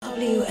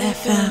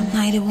WFM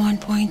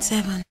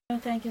 91.7.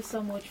 Thank you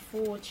so much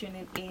for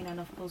tuning in and,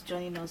 of course,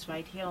 joining us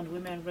right here on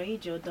Women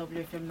Radio,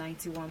 WFM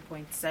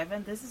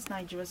 91.7. This is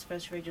Nigeria's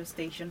first radio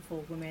station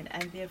for women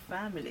and their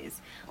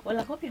families. Well,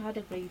 I hope you had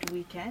a great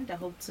weekend. I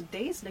hope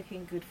today is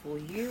looking good for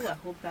you. I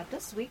hope that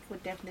this week will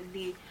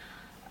definitely,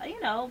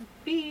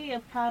 be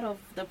a part of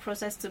the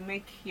process to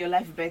make your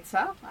life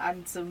better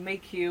and to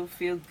make you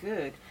feel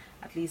good,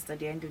 at least at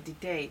the end of the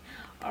day.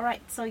 All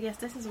right, so yes,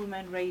 this is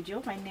Women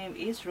Radio. My name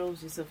is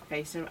Rose Yusuf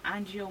Kaiser,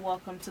 and you're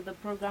welcome to the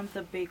program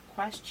The Big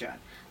Question.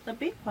 The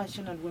Big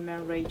Question on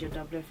Women Radio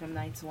WFM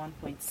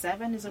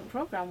 91.7 is a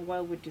program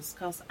where we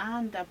discuss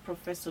and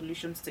profess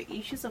solutions to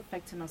issues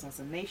affecting us as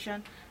a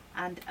nation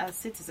and as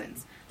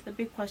citizens. The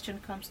Big Question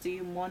comes to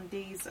you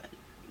Mondays,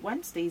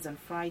 Wednesdays and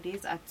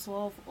Fridays at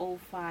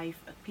 12:05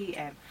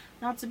 p.m.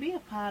 Now, to be a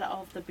part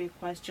of the Big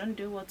Question,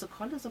 do what to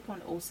call us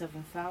upon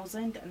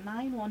 07000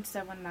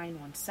 917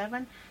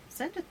 917.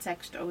 Send a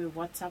text or a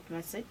WhatsApp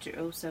message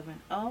to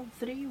 070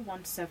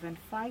 317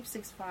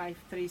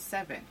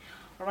 56537.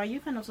 Alright,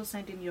 you can also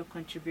send in your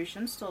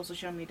contributions to our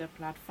social media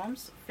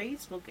platforms,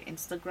 Facebook,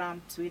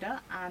 Instagram, Twitter,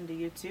 and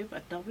YouTube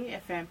at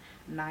WFM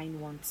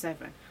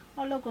 917.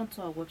 Or log on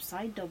to our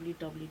website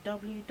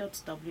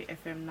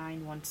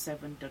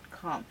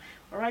www.wfm917.com.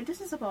 Alright,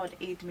 this is about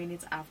 8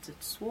 minutes after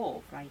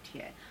 12 right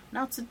here.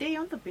 Now, today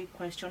on the Big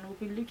Question,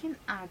 we'll be looking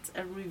at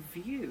a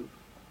review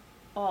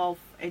of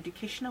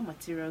educational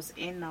materials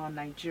in the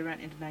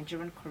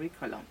Nigerian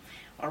curriculum.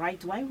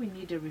 Alright, why we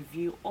need a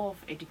review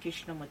of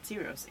educational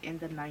materials in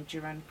the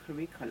Nigerian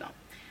curriculum.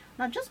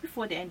 Now, just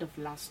before the end of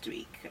last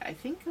week, I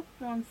think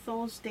on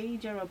Thursday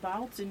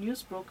thereabouts, the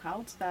news broke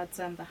out that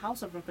the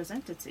House of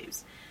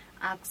Representatives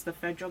asked the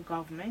federal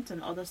government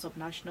and other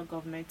subnational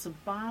governments to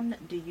ban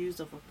the use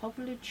of a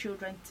popular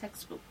children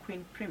textbook,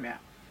 Queen Premier,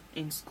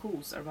 in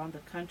schools around the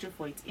country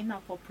for its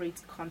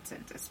inappropriate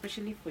content,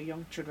 especially for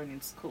young children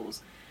in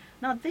schools.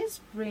 Now, this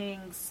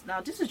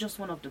is just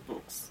one of the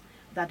books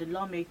that the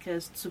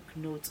lawmakers took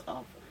note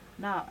of.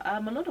 Now, a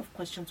lot of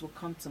questions will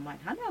come to mind.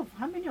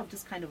 How many of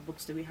this kind of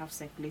books do we have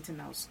circulating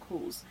in our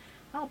schools?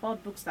 How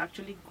about books that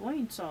actually go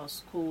into our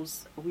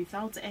schools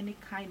without any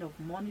kind of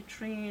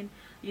monitoring,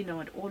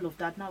 and all of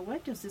that? Now, where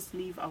does this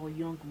leave our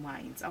young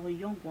minds, our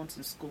young ones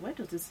in school? Where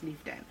does this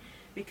leave them?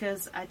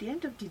 Because at the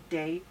end of the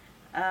day,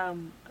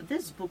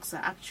 these books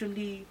are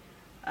actually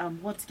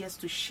what gets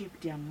to shape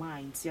their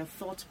minds, their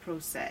thought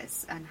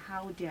process, and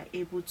how they are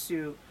able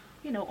to,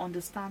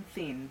 understand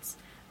things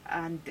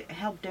and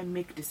help them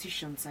make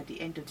decisions at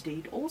the end of the day.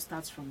 It all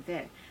starts from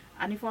there.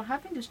 And if we're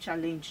having this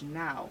challenge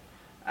now,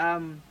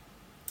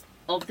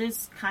 of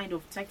this kind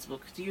of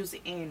textbook used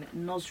in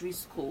nursery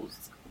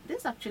schools,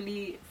 this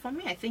actually, for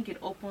me, I think it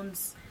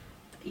opens,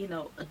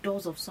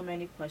 doors of so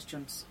many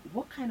questions.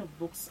 What kind of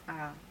books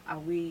are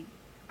we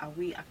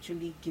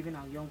actually giving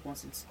our young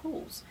ones in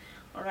schools?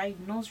 All right,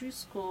 nursery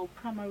school,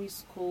 primary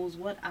schools,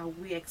 what are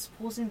we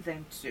exposing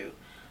them to?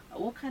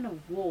 What kind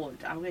of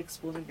world are we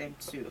exposing them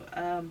to?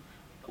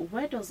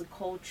 Where does the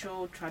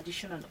culture,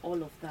 tradition, and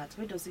all of that,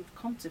 where does it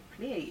come to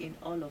play in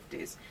all of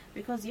this?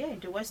 Because in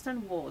the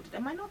Western world, they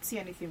might not see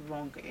anything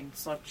wrong in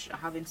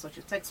having such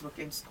a textbook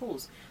in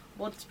schools,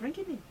 but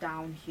bringing it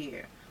down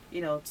here,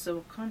 to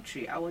a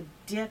country, our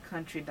dear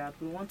country, that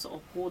we want to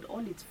uphold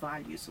all its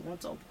values, we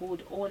want to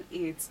uphold all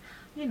its,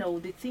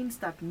 the things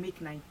that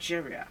make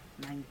Nigeria.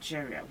 We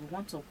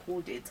want to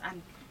uphold it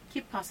and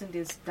keep passing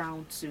this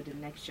down to the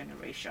next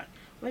generation.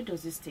 Where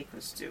does this take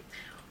us to?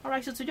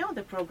 Alright, so today on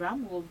the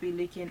program, we'll be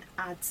looking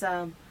at,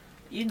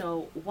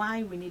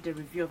 why we need a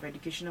review of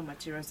educational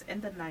materials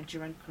in the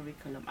Nigerian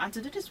curriculum. And to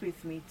do this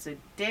with me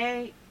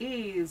today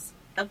is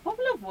a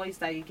popular voice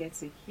that you get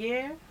to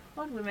hear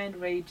on Women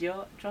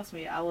Radio. Trust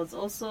me, I was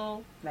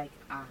also like,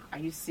 are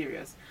you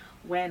serious?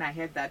 When I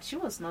heard that she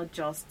was not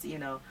just,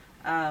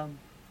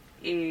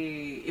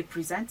 a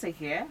presenter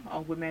here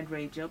on Women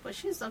Radio, but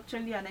she's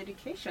actually an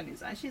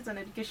educationist and she's an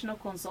educational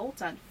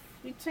consultant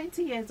with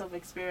 20 years of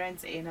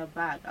experience in her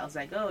bag. I was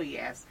like, oh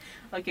yes,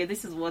 okay,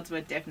 this is what we're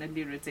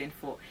definitely rooting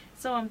for.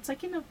 So I'm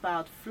talking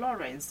about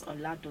Florence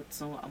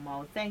Oladotun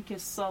Amal. Thank you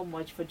so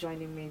much for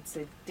joining me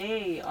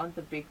today on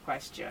The Big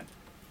Question.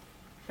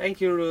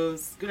 Thank you,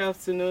 Rose. Good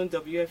afternoon,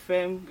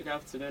 WFM. Good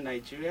afternoon,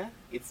 Nigeria.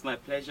 It's my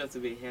pleasure to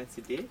be here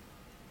today.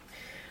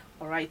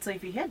 All right, so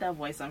if you hear that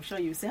voice, I'm sure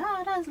you say,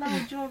 that's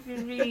like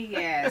Joviri.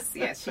 Yes,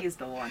 she's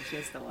the one.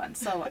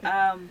 So,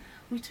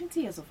 with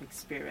 20 years of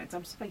experience,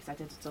 I'm super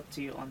excited to talk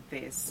to you on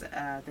this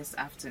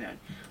afternoon.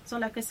 So,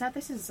 like I said,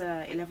 this is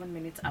 11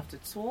 minutes after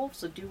 12,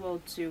 so do well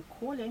to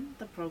call in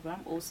the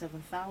program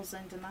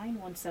 07000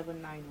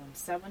 917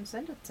 917.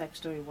 Send a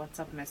text or a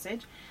WhatsApp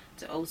message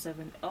to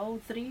 070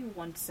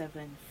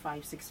 317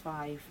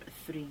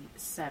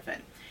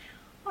 56537.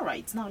 All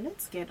right, now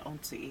let's get on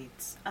to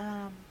it.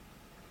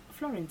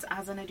 Florence,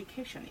 as an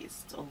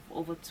educationist of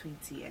over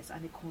 20 years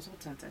and a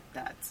consultant at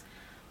that,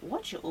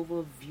 what's your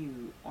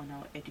overview on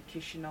our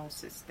educational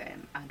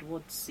system and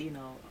what's,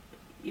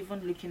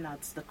 even looking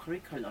at the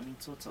curriculum in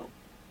total?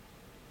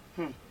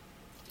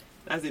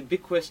 That's a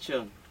big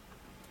question.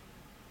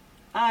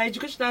 Our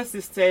educational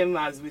system,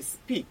 as we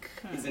speak,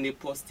 is in a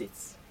poor state.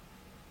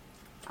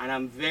 And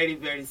I'm very,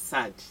 very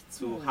sad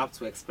to have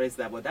to express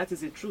that, but that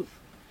is the truth.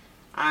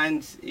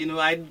 And,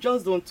 I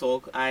just don't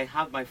talk. I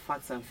have my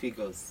facts and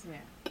figures.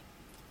 Yeah.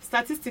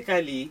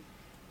 Statistically,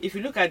 if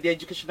you look at the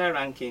educational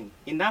ranking,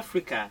 in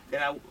Africa,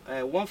 there are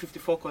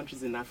 154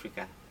 countries in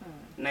Africa.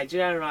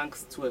 Nigeria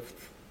ranks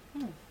 12th.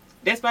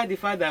 Despite the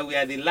fact that we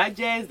are the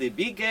largest, the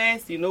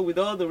biggest, with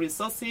all the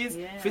resources,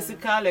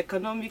 physical,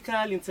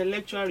 economical,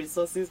 intellectual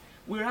resources,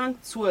 we rank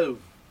 12.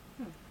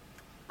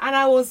 And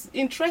I was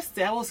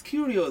interested, I was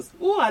curious,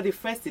 who are the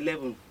first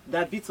 11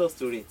 that beat us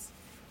to it?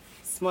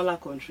 Smaller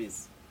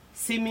countries,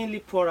 seemingly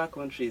poorer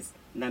countries,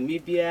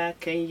 Namibia,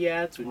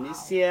 Kenya,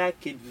 Tunisia,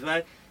 Cape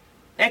Verde,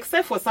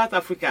 except for South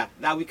Africa,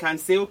 that we can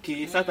say,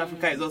 okay, South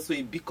Africa is also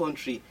a big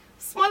country.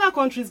 Smaller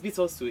countries beat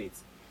us to it.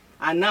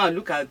 And now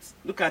look at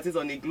it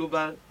on a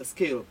global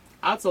scale.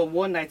 Out of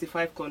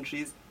 195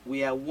 countries,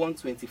 we are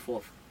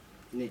 124th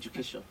in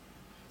education.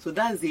 So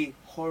that's a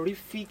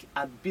horrific,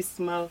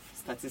 abysmal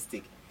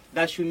statistic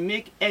that should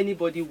make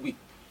anybody weep.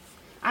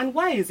 And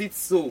why is it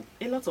so?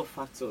 A lot of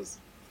factors.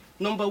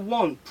 Number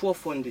one, poor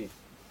funding.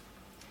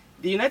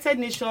 The United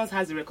Nations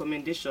has a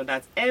recommendation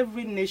that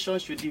every nation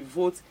should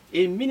devote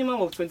a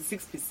minimum of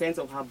 26%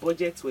 of her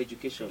budget to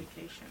education.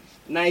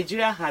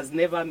 Nigeria has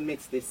never met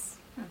this.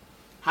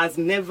 Has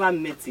never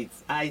met it.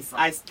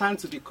 I stand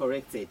to be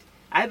corrected.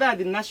 Either at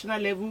the national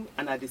level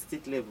and at the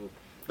state level.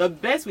 The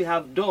best we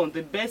have done,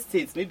 the best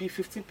states, maybe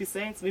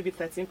 15%, maybe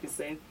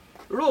 13%.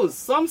 Rose,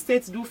 some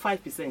states do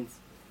 5%,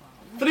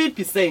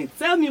 3%.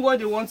 Tell me what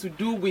they want to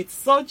do with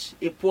such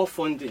a poor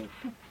funding.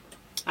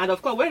 And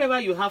of course, wherever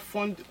you have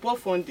poor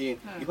funding,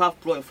 you have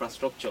poor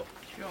infrastructure.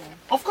 Sure.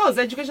 Of course,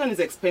 education is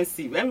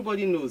expensive.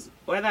 Everybody knows,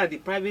 whether at the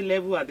private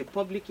level, at the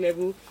public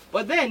level.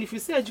 But then, if you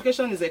say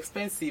education is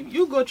expensive,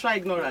 you go try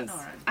ignorance.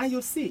 And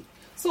you'll see.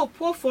 So,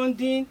 poor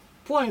funding,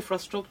 poor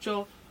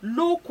infrastructure,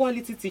 low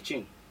quality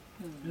teaching.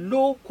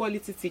 Low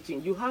quality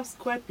teaching. You have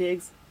square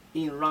pegs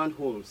in round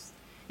holes.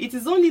 It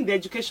is only in the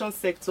education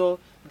sector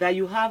that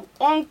you have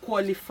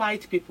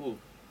unqualified people,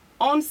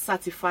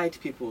 uncertified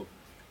people.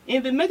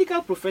 In the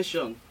medical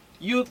profession,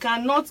 you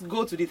cannot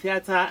go to the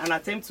theater and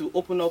attempt to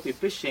open up a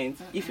patient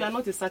if you are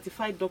not a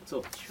certified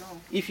doctor. Sure.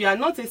 If you are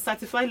not a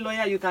certified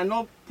lawyer, you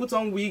cannot put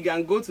on wig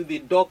and go to the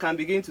doc and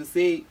begin to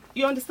say,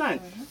 you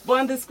understand?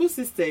 But in the school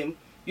system,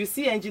 you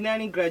see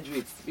engineering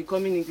graduates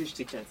becoming English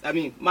teachers,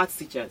 maths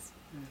teachers.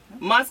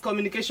 Mass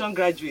communication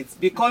graduates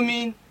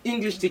becoming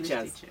English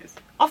teachers.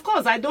 Of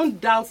course, I don't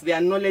doubt their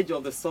knowledge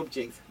of the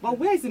subject, but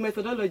where is the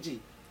methodology?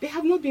 They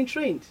have not been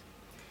trained.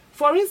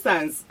 For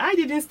instance, I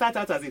didn't start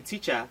out as a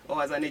teacher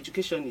or as an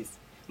educationist.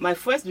 My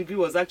first degree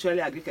was actually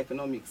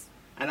agric-economics,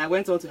 and I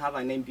went on to have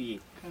an MBA.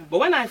 But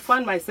when I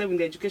found myself in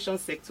the education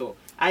sector,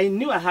 I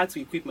knew I had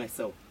to equip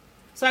myself.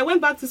 So I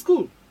went back to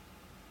school,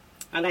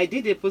 and I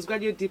did a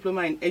postgraduate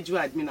diploma in edu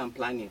admin and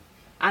planning.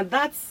 And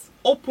that's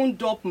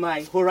opened up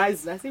my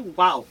horizon. I said,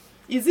 wow,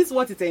 is this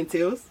what it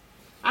entails?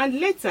 And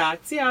later,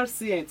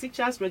 TRC and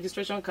Teachers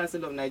Registration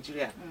Council of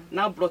Nigeria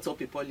now brought up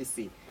a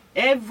policy.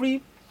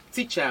 Every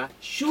teacher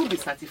should be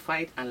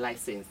certified and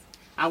licensed.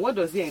 And what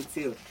does it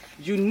entail?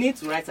 You need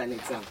to write an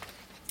exam.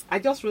 I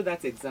just wrote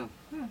that exam.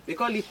 They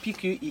call it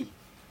PQE.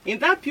 In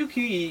that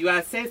PQE, you are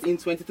assessed in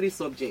 23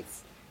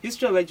 subjects.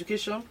 History of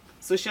education,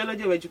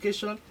 sociology of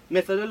education,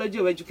 methodology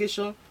of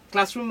education,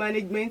 classroom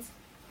management,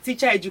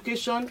 teacher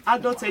education,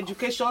 adult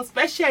education,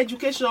 special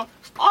education,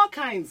 all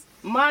kinds,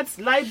 maths,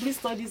 library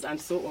studies, and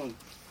so on.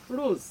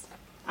 Rose,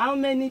 how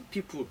many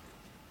people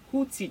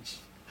who teach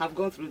have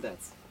gone through that?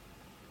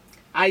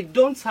 I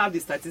don't have the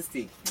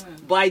statistic,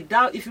 but I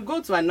doubt if you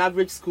go to an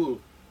average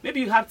school, maybe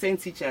you have 10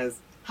 teachers,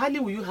 hardly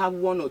will you have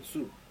 1 or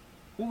 2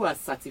 who are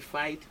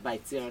certified by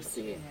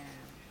TRC. Yeah.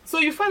 So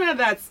you find out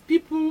that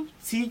people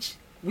teach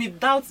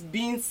without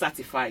being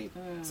certified.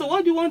 So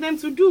what do you want them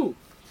to do?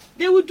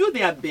 They will do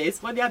their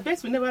best, but their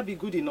best will never be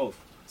good enough.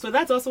 So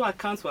that also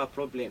accounts for a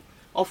problem.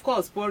 Of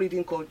course, poor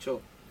reading culture.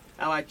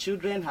 Our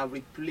children have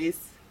replaced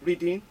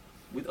reading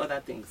with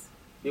other things.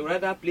 They would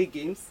rather play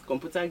games,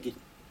 computer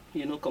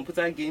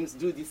games,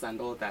 do this and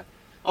all that.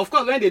 Of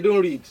course, when they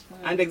don't read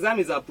and the exam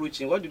is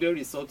approaching, what do they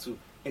resort to?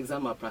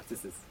 Exam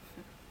malpractices.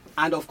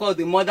 And of course,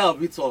 the mother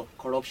of it all,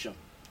 corruption.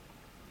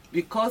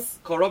 Because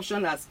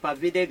corruption has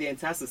pervaded the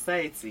entire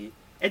society,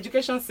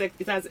 education sector,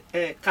 it has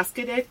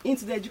cascaded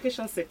into the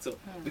education sector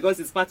because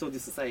it's part of the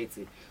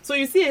society. So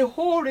you see a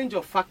whole range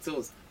of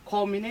factors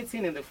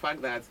culminating in the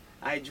fact that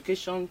our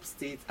education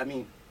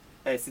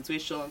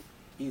situation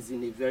is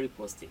in a very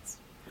poor state.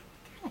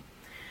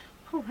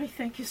 All right,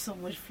 thank you so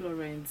much,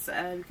 Florence.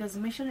 Because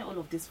mentioning all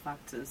of these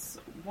factors,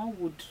 one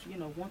would,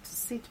 want to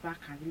sit back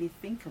and really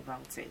think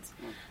about it,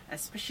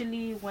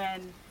 especially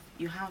when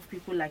you have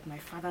people like my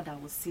father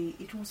that will say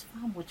it was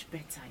far much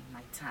better in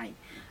my time.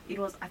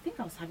 I think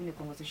I was having a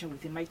conversation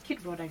with him. My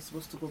kid brother is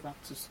supposed to go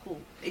back to school,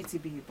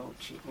 ATB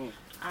Bauchi.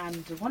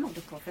 And one of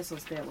the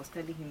professors there was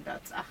telling him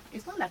that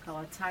it's not like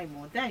our time,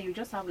 or then you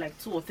just have like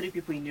 2 or 3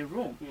 people in a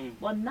room.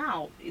 But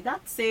now,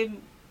 that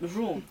same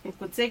room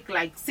could take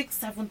like 6,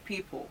 7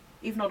 people,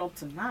 if not up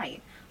to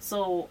 9.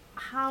 So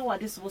how are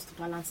they supposed to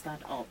balance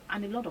that up?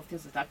 And a lot of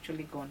things have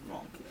actually gone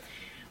wrong.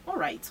 All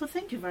right, so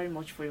thank you very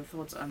much for your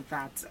thoughts on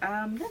that.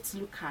 Let's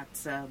look at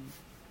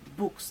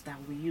books that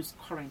we use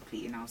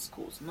currently in our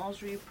schools,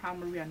 nursery,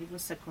 primary, and even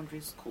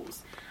secondary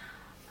schools.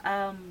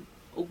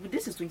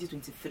 This is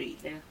 2023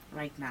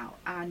 right now,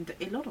 and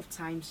a lot of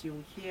times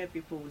you'll hear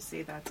people will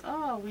say that,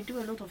 oh, we do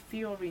a lot of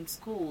theory in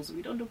schools,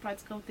 we don't do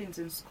practical things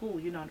in school,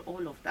 and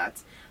all of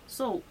that.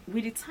 So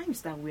with the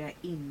times that we are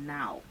in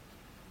now,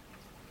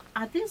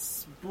 are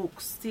these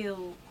books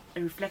still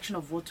a reflection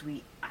of what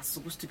we are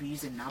supposed to be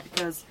using now?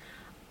 Because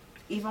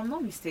if I'm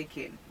not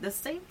mistaken, the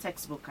same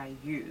textbook I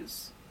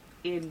use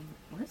in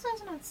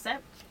 2007,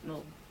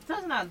 no,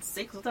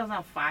 2006,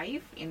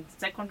 2005 in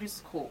secondary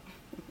school.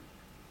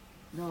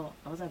 No,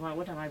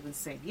 what am I even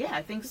saying? Yeah,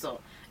 I think so.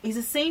 It's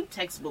the same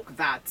textbook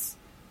that,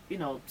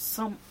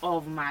 some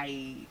of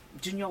my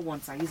junior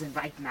ones are using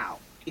right now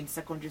in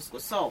secondary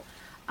school. So,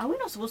 are we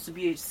not supposed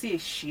to see a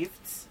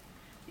shift?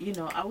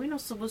 Are we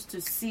not supposed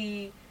to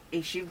see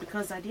a shift?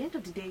 Because at the end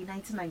of the day,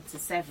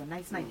 1997,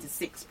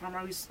 1996,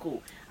 primary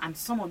school, and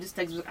some of these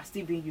textbooks are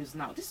still being used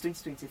now. This is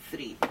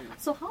 2023.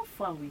 So, how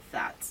far with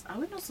that? Are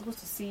we not supposed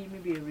to see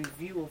maybe a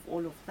review of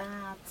all of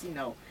that?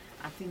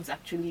 Are things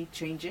actually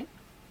changing?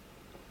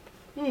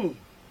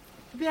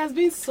 There has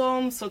been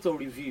some sort of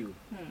review,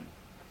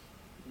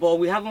 but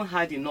we haven't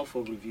had enough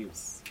of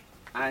reviews.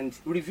 And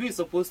review is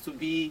supposed to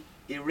be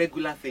a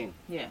regular thing.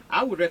 Yeah,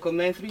 I would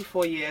recommend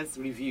 3-4 years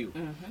review,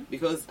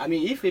 because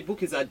if a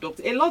book is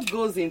adopted, a lot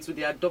goes into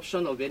the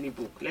adoption of any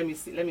book. Let me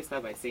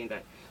start by saying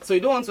that. So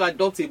you don't want to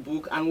adopt a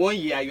book and 1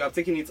 year you have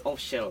taken it off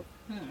shelf,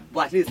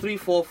 but at least 3,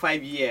 4,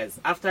 5 years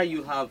after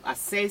you have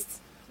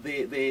assessed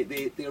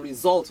the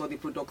results or the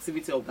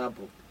productivity of that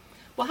book.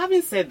 But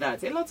having said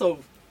that, a lot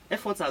of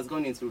effort has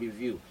gone into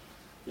review.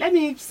 Let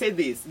me say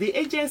this: the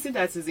agency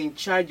that is in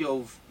charge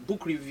of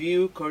book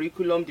review,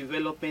 curriculum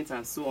development,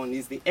 and so on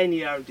is the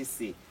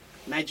NERDC,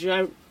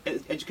 Nigerian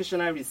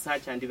Educational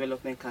Research and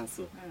Development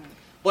Council.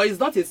 But it's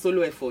not a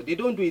solo effort. They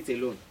don't do it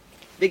alone.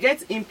 They get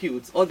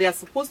inputs, or they are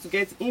supposed to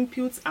get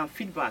inputs and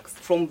feedbacks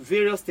from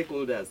various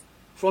stakeholders,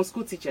 from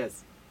school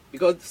teachers,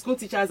 because school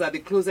teachers are the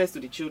closest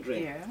to the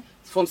children,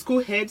 from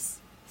school heads,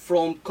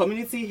 from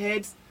community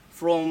heads,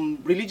 from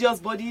religious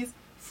bodies,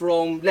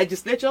 from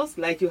legislatures,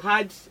 like you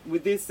had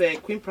with this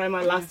Queen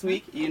Primer last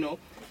week,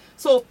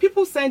 So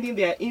people send in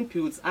their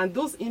inputs, and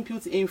those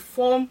inputs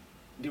inform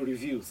the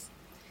reviews.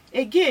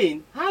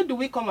 Again, how do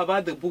we come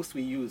about the books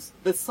we use?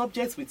 The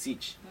subjects we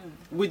teach.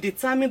 We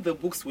determine the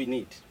books we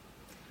need.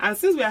 And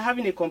since we are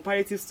having a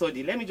comparative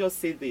study, let me just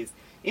say this.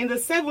 In the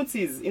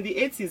 70s, in the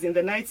 80s, in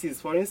the 90s,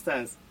 for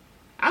instance,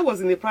 I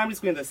was in the primary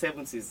school in the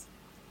 70s.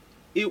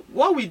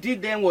 What we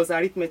did then was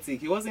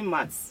arithmetic. It wasn't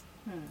maths.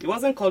 It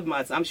wasn't called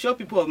maths. I'm sure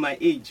people of my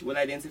age will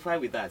identify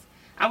with that.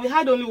 And we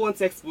had only one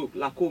textbook,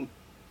 Lacombe.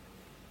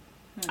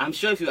 I'm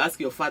sure if you ask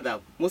your father,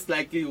 most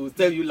likely he will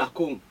tell you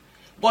Lacombe.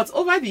 But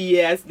over the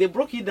years, they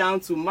broke it down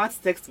to maths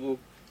textbook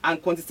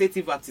and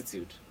quantitative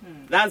aptitude.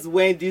 That's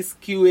when this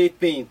QA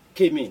thing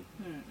came in.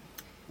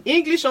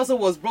 English also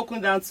was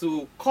broken down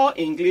to core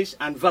English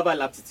and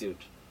verbal aptitude.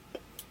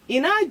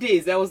 In our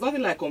days, there was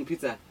nothing like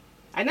computer.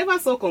 I never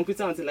saw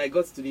computer until I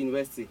got to the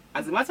university.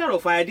 As a matter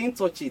of fact, I didn't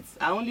touch it.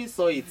 I only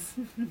saw it.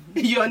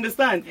 You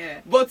understand? Yeah.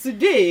 But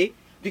today,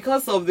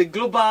 because of the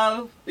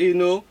global,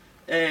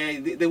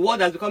 the world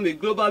has become a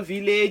global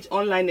village,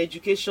 online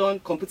education,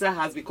 computer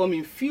has become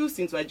infused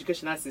into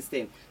educational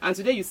system. And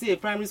today you see a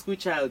primary school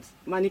child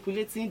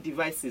manipulating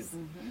devices.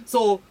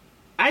 So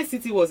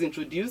ICT was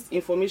introduced,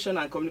 information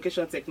and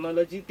communication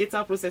technology,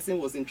 data processing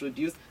was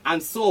introduced,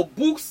 and so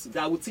books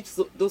that would teach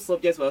those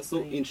subjects were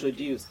also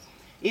introduced.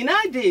 In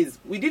our days,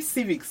 we did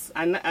civics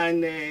and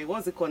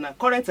what's it called now?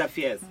 Current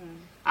affairs.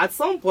 At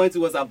some point, it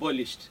was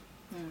abolished.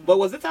 But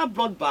was later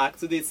brought back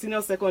to the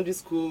senior secondary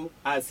school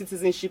as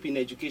citizenship in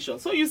education.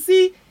 So you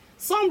see,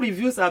 some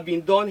reviews have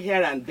been done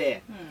here and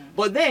there.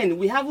 But then,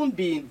 we haven't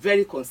been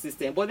very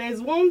consistent. But there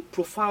is one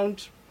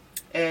profound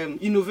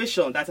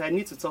innovation that I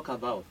need to talk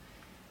about.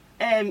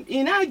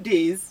 In our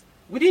days,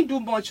 we didn't do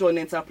much on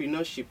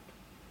entrepreneurship.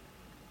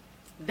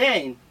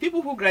 Then,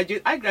 people who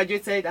graduate, I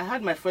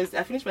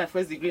finished my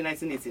first degree in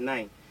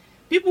 1989.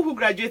 People who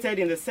graduated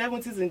in the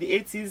 70s and the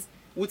 80s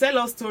will tell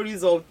us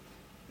stories of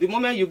the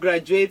moment you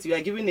graduate, you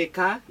are given a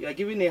car, you are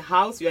given a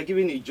house, you are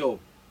given a job.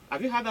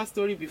 Have you heard that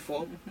story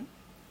before?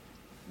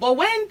 But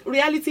when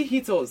reality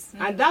hit us,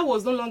 and that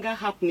was no longer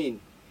happening,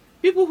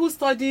 people who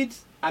studied,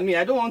 I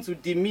don't want to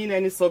demean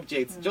any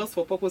subject, just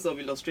for purpose of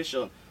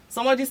illustration.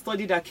 Somebody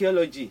studied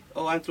archaeology,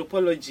 or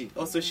anthropology,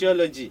 or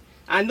sociology,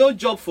 and no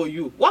job for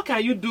you. What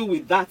can you do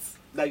with that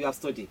you have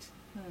studied?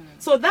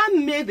 So that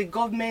made the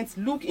government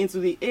look into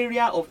the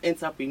area of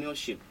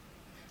entrepreneurship.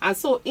 And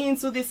so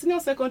into the senior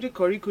secondary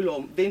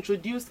curriculum, they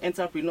introduced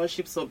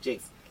entrepreneurship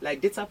subjects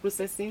like data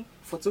processing,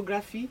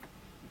 photography,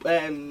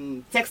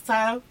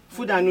 textile,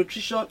 food and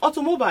nutrition,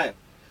 automobile.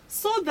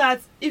 So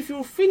that if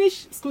you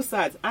finish school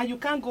start and you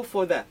can't go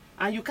further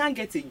and you can't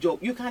get a job,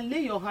 you can lay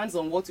your hands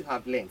on what you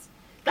have learned.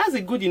 That's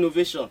a good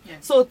innovation.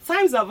 Yes. So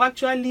times have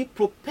actually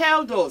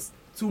propelled us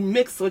to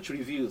make such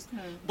reviews.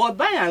 But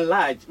by and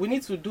large, we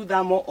need to do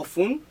that more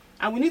often,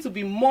 and we need to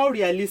be more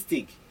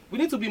realistic. We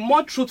need to be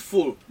more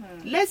truthful.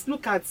 Let's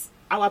look at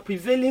our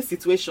prevailing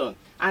situation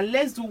and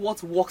let's do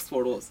what works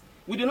for us.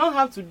 We do not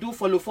have to do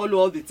follow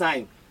all the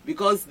time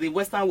because the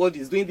Western world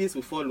is doing this,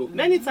 we follow.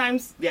 Many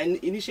times their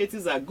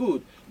initiatives are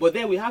good, but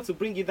then we have to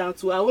bring it down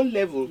to our own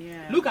level.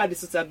 Look at the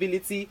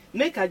suitability,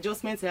 make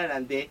adjustments here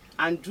and there,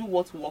 and do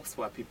what works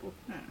for our people.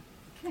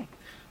 Okay.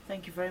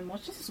 Thank you very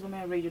much. This is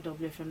Women Radio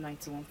WFM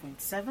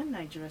 91.7,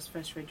 Nigeria's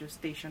first radio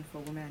station for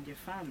women and their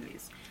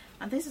families.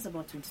 And this is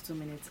about 22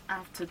 minutes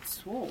after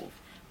 12.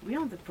 We're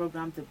on the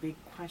program The Big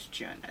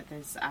Question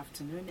this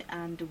afternoon,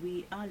 and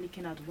we are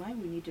looking at why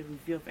we need a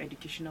review of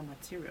educational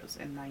materials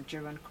in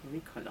Nigerian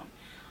curriculum.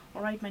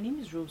 All right, my name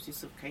is Rose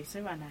Yusuf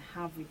Kaiser, and I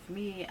have with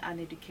me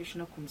an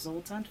educational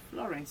consultant,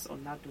 Florence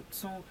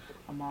Oladotun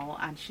Amao,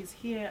 and she's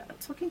here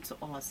talking to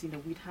us,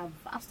 with her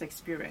vast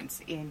experience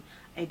in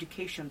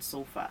education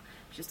so far.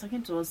 She's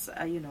talking to us,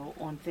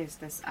 on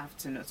this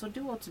afternoon. So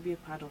do want to be a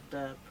part of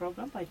the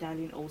program by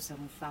dialing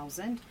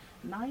 07000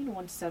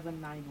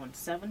 917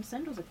 917.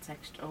 Send us a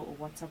text or a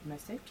WhatsApp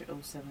message to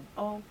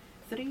 070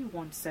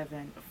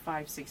 317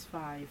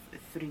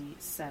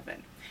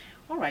 56537.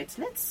 All right,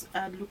 let's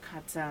look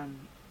at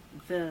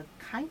the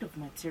kind of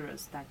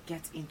materials that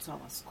get into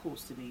our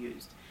schools to be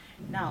used.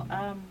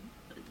 Now,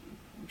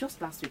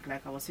 just last week,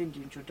 like I was saying in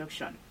the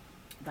introduction,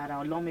 that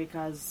our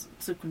lawmakers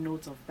took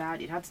note of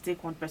that. It had to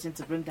take one person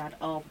to bring that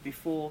up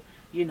before,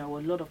 a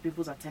lot of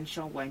people's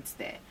attention went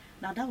there.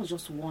 Now, that was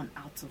just one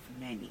out of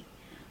many.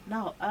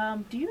 Now,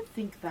 do you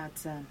think that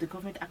the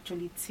government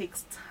actually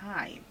takes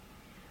time,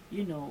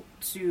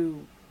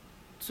 to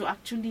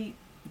actually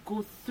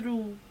go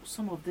through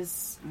some of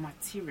these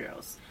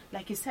materials?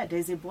 Like you said,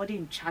 there's a body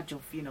in charge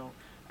of,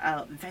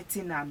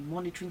 vetting and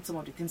monitoring some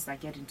of the things that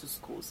get into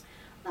schools.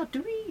 Now,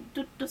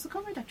 does the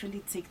government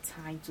actually take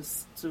time to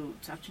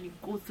actually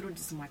go through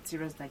these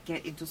materials that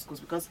get into schools?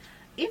 Because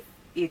if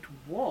it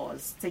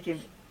was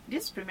taken,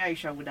 this premier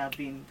issue would have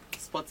been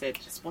spotted,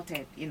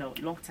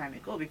 long time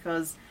ago.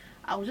 Because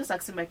I was just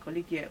asking my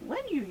colleague here,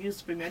 when you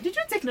used Premier, did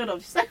you take note of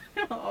this?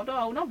 Although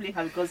I would not blame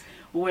her because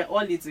we were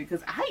all little,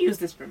 because I used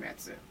this Premier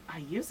too. I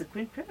used the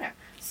Queen Premier.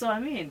 So,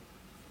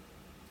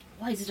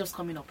 why is it just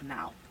coming up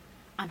now?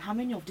 And how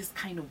many of these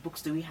kind of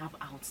books do we have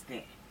out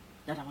there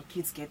that our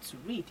kids get to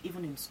read,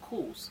 even in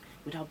schools,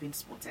 without being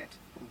spotted?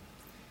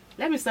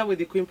 Let me start with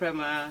the Queen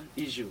Premier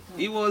issue.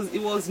 It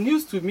was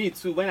news to me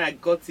too when I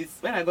got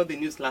the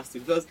news last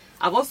week, because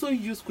I've also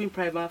used Queen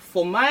Premier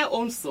for my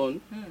own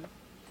son.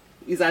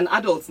 He's an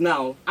adult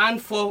now,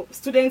 and for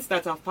students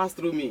that have passed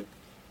through me.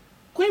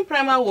 Queen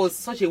Premier was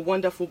such a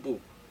wonderful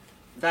book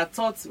that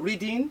taught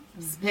reading,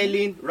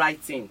 spelling,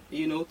 writing.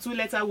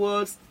 2-letter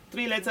words,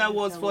 3-letter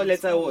words,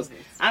 4-letter words.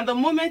 And the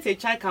moment a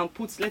child can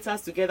put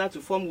letters together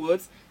to form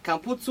words, can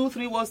put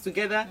 2-3 words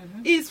together,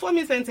 he's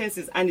forming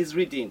sentences and is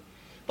reading.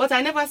 But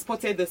I never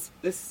spotted this.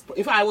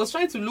 If I was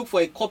trying to look for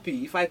a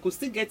copy, if I could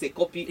still get a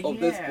copy of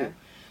this book.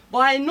 But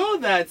I know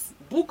that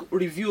book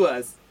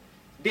reviewers,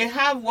 they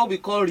have what we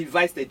call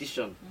revised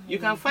edition. You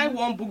can find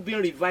one book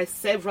being revised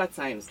several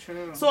times.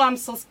 True. So I'm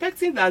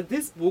suspecting that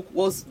this book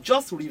was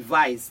just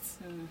revised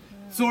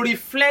to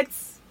reflect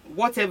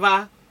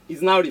whatever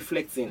is now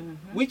reflecting,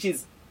 which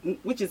is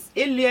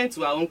alien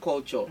to our own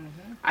culture.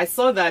 I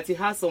saw that it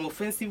has some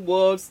offensive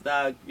words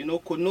that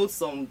connote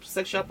some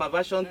sexual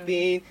perversion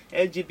thing,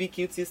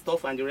 LGBTQ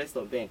stuff, and the rest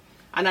of them.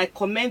 And I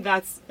commend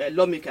that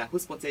lawmaker who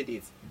spotted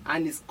it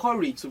and his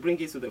courage to bring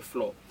it to the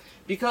floor,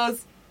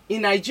 because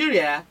in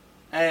Nigeria,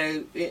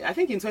 I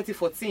think in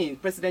 2014,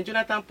 President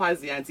Jonathan passed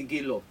the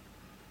anti-gay law,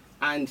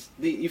 and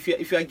if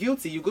you are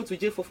guilty, you go to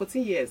jail for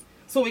 14 years.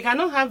 So we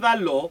cannot have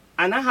that law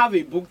and not have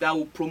a book that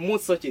will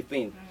promote such a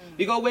thing.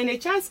 Because when a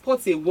child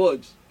spots a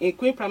word in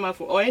Queen Primary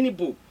or any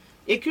book,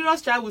 a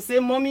curious child will say,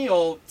 "Mommy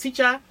or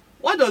teacher,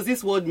 what does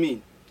this word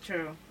mean?"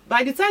 True.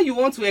 By the time you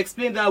want to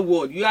explain that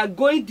word, you are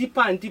going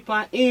deeper and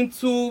deeper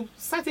into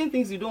certain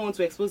things you don't want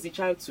to expose the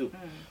child to.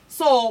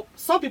 So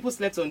some people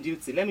slept on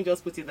duty. Let me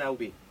just put it that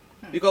way.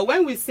 Because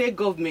when we say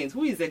government,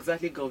 who is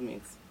exactly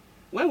government?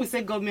 When we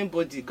say government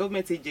body,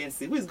 government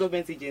agency, who is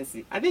government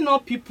agency? Are they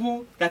not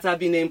people that have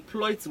been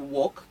employed to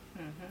work?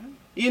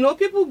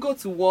 People go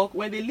to work.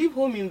 When they leave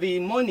home in the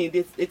morning,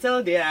 they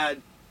tell their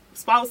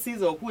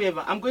spouses or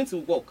whoever, "I'm going to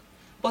work."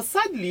 But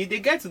sadly, they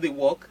get to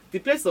the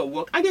place of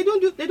work, and they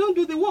don't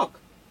do the work.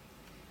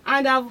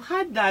 And I've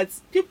heard that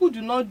people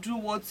do not do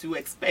what you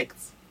expect.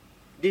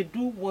 They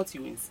do what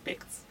you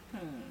inspect.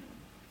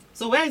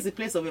 So where is the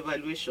place of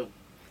evaluation?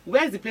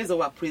 Where is the place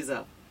of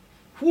appraisal?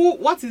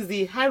 What is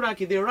the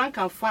hierarchy, the rank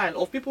and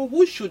file of people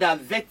who should have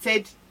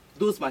vetted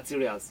those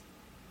materials?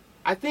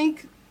 I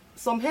think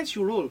some heads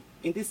should roll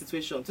in this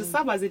situation to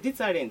serve as a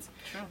deterrent.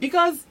 Sure.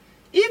 Because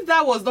if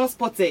that was not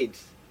spotted,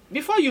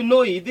 before you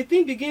know it, the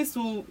thing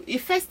it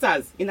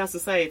festers in our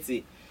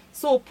society.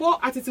 So poor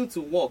attitude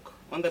to work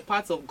on the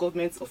part of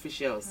government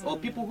officials or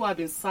people who have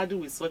been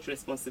saddled with such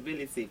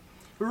responsibility.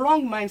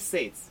 Wrong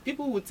mindsets.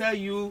 People will tell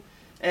you,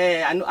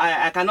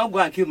 I cannot go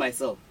and kill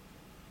myself.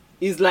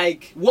 It's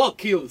like work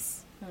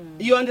kills.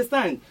 You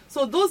understand?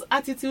 So those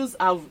attitudes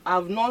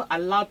have not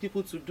allowed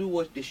people to do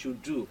what they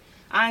should do.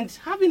 And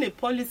having a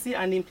policy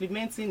and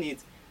implementing it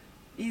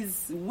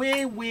is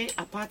way, way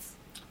apart.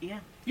 Yeah.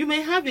 You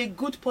may have a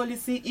good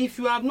policy if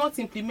you have not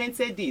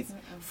implemented it.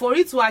 For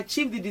it to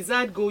achieve the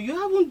desired goal, you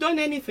haven't done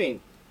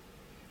anything.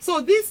 So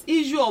this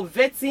issue of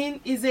vetting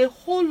is a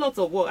whole lot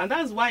of work, and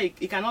that's why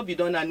it cannot be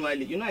done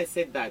annually. You know, I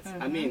said that.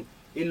 I mean,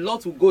 a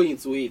lot will go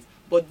into it.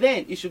 But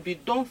then it should be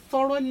done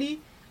thoroughly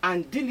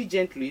and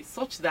diligently,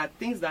 such that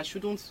things that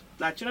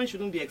children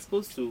shouldn't be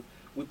exposed to,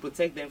 we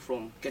protect them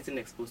from getting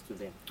exposed to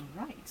them.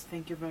 All right.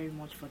 Thank you very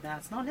much for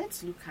that. Now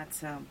let's look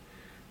at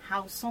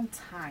how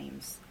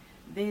sometimes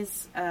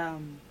these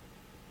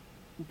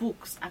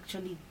books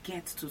actually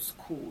get to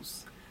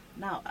schools.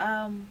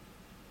 Now,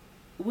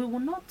 we will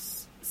not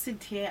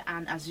sit here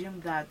and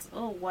assume that,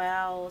 oh,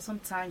 well,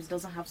 sometimes it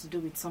doesn't have to do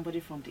with somebody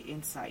from the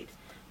inside.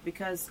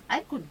 Because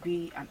I could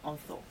be an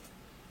author,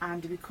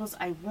 and because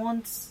I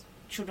want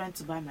children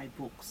to buy my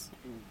books,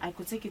 I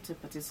could take it to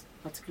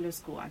a particular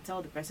school and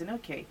tell the person,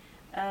 okay,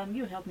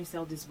 you help me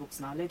sell these books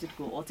now, let it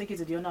go. Or take it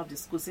to the owner of the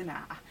school, say,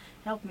 nah,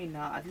 help me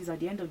now. At least at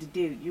the end of the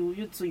day,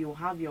 you too, you'll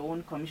have your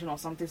own commission or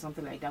something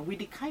like that. With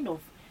the kind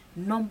of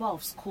number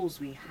of schools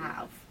we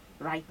have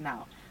right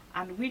now,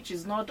 and which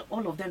is not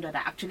all of them that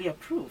are actually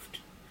approved.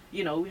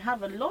 You know, we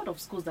have a lot of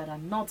schools that are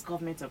not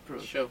government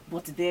approved, Sure.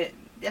 but their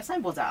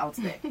signboards are out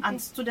there,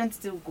 and students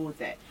still go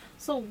there.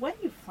 So when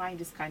you find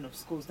this kind of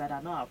schools that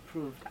are not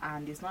approved,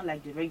 and it's not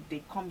like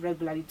they come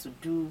regularly to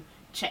do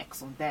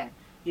checks on them,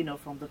 you know,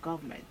 from the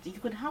government, you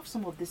could have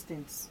some of these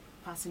things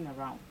passing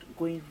around,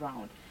 going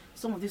around,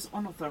 some of these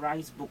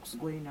unauthorized books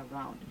going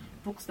around,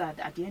 books that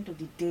at the end of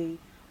the day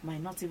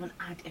might not even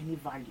add any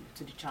value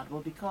to the child,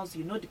 but because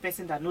you know the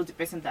person that knows the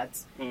person that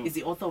is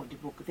the author of the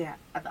book, they are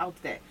out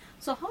there.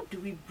 So how do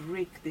we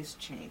break this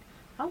chain?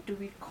 How do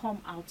we come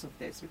out of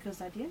this?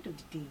 Because at the end of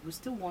the day, we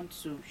still want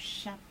to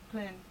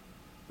sharpen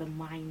the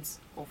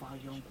minds of our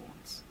young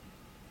ones.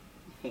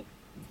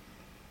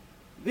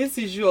 This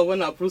issue of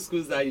unapproved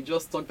schools that you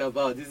just talked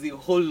about is a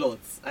whole lot.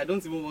 I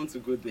don't even want to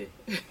go there.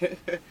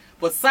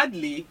 But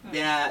sadly,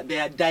 they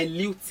are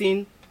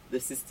diluting the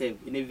system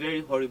in a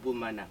very horrible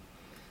manner.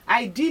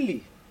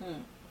 Ideally,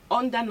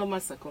 under normal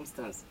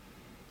circumstances,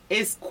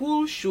 a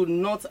school should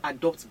not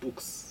adopt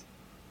books.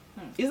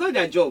 It's not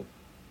their job.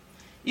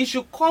 It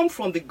should come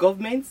from the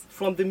government,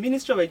 from the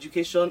Ministry of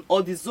Education,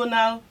 or the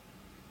zonal.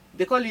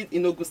 They call it,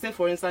 in Ogun State,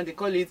 for instance, they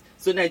call it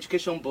zonal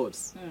education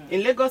boards.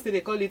 In Lagos State,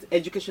 they call it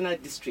educational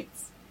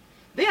districts.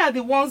 They are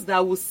the ones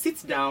that will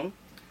sit down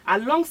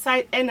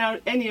alongside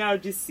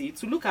NERDC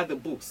to look at the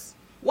books.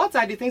 What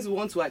are the things we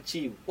want to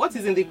achieve? What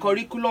is in the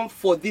curriculum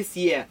for this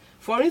year?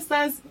 For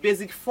instance,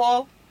 Basic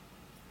 4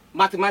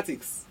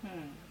 mathematics.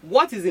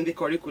 What is in the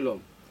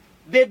curriculum?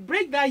 They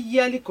break that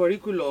yearly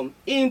curriculum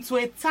into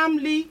a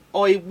termly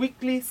or a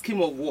weekly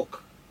scheme of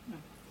work.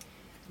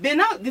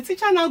 The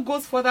teacher now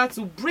goes further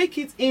to break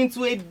it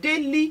into a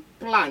daily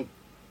plan.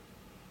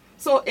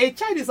 So a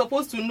child is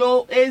supposed to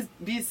know A,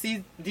 B,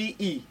 C, D,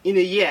 E in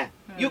a year.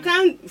 You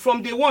can't,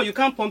 from day one, you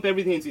can't pump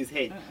everything into his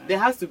head. There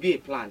has to be a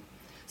plan.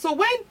 So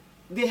when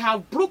they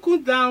have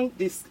broken down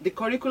the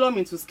curriculum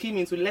into scheme,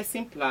 into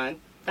lesson plan,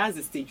 that's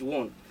the stage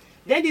one.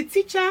 Then the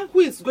teacher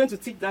who is going to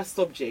teach that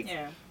subject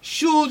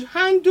should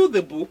handle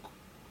the book,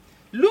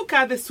 look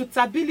at the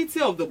suitability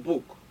of the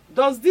book.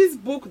 Does this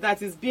book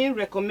that is being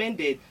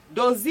recommended,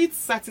 does it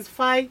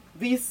satisfy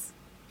this?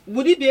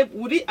 Would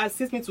it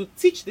assist me to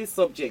teach this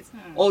subject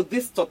or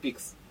these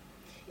topics?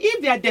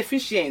 If they are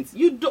deficient,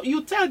 you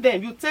tell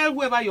them, you tell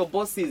whoever your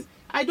boss is,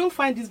 I don't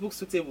find this book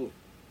suitable.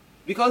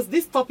 Because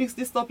these topics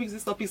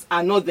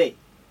are not there.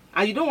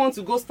 And you don't want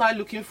to go start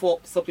looking for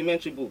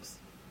supplementary books.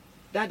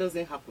 That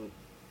doesn't happen.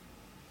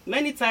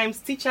 Many times,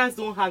 teachers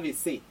don't have a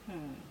say.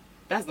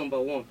 That's number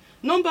one.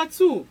 Number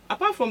two,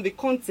 apart from the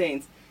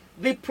content,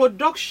 the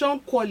production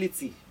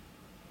quality.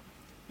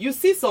 You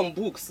see some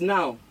books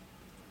now.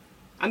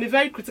 I'm a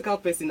very critical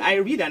person. I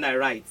read and I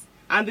write.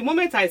 And the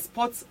moment I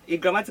spot a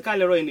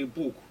grammatical error in a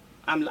book,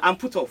 I'm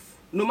put off,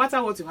 no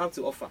matter what you have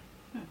to offer.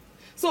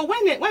 So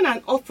when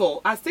an author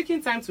has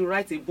taken time to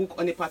write a book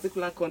on a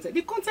particular content,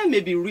 the content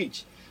may be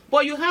rich,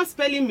 but you have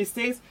spelling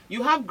mistakes,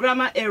 you have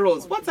grammar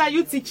errors. What are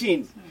you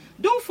teaching?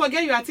 Don't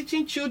forget you are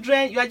teaching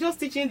children, you are just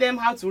teaching them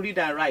how to read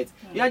and write.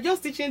 You are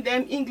just teaching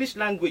them English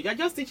language, you are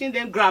just teaching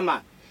them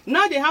grammar.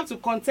 Now they have to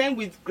contend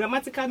with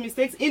grammatical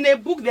mistakes in a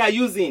book they are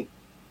using.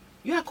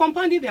 You are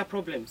compounding their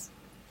problems.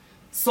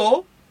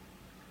 So,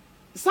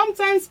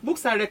 sometimes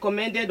books are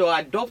recommended or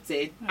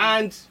adopted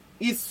and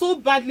it's so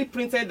badly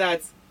printed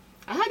that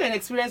I had an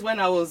experience when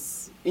I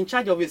was in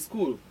charge of a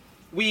school.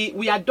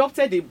 We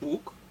adopted a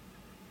book,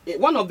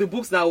 one of the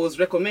books that was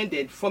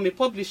recommended from a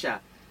publisher,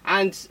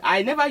 and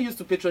I never used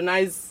to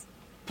patronize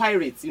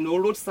pirates,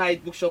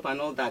 roadside bookshop and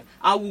all that.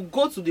 I would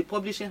go to the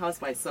publishing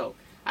house myself.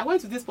 I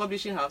went to this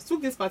publishing house,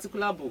 took this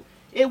particular book.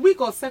 A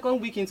week or second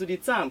week into the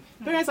term,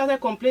 parents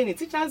started complaining.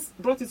 Teachers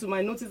brought it to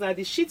my notice that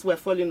the sheets were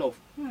falling off.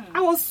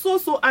 I was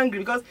so angry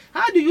because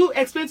how do you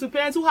explain to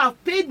parents who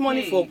have paid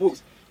money for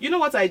books? You know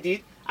what I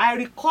did? I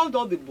recalled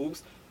all the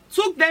books,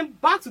 took them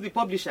back to the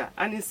publisher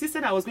and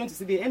insisted I was going to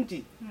see the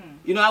MD.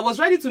 You know, I was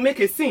ready to make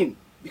a scene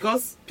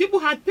because people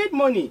had paid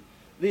money.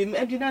 The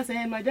MD now said,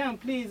 hey, madam,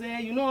 please,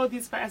 you know all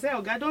this. I said,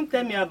 oh, God, don't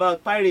tell me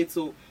about pirates.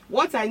 So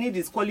what I need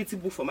is quality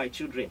book for my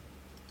children.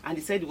 And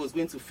he said he was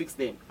going to fix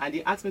them. And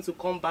he asked me to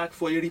come back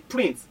for a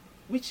reprint,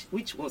 which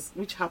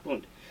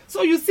happened.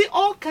 So you see,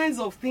 all kinds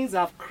of things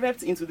have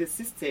crept into the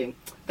system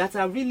that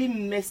have really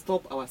messed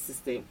up our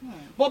system.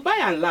 But by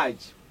and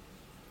large,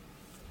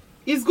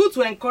 it's good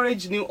to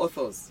encourage new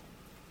authors.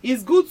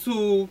 It's good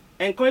to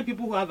encourage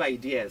people who have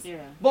ideas.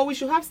 Yeah. But we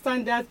should have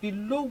standards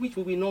below which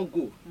we will not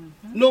go.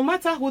 No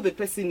matter who the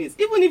person is.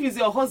 Even if it's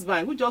your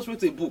husband who just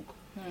wrote a book.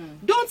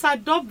 Don't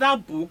adopt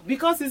that book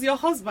because it's your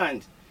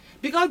husband.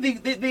 Because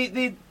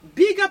the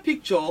bigger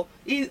picture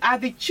are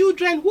the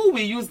children who will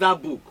use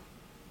that book.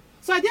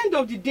 So at the end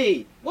of the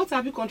day, what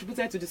have you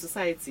contributed to the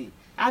society?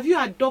 Have you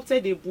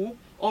adopted a book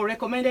or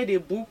recommended a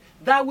book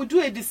that will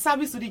do a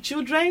disservice to the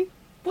children?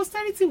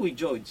 Posterity will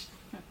judge.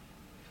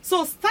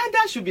 So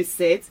standards should be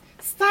set.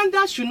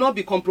 Standards should not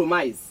be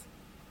compromised.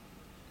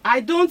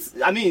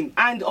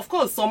 And of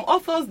course, some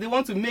authors, they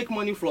want to make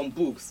money from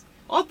books.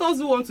 Authors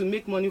who want to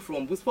make money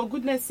from books, for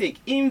goodness sake,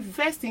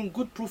 invest in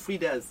good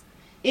proofreaders.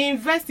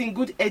 Invest in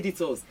good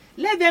editors.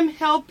 Let them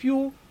help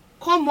you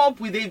come up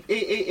with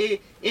a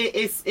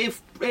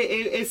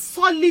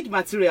solid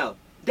material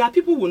that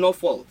people will not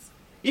fault.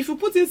 If you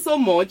put in so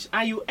much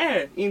and you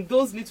err in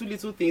those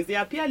little things, they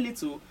appear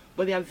little,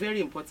 but they are very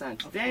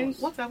important. Then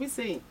what are we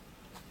saying?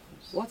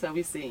 What are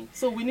we saying?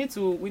 So we need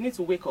to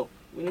wake up.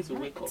 We need to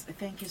wake up.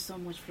 Thank you so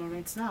much,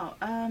 Florence. Now,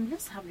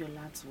 let's have your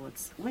last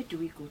words. Where do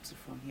we go to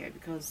from here?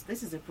 Because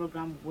this is a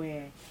program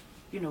where,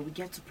 we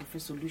get to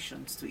provide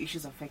solutions to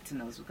issues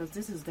affecting us. Because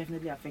this is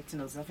definitely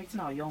affecting us, affecting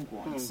our young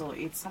ones. So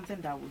it's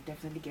something that will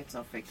definitely get to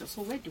affect us.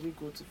 So where do we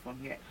go to from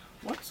here?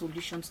 What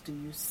solutions do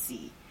you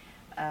see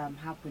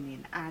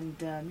happening? And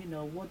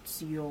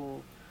what's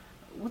your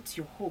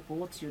hope or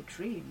what's your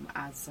dream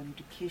as an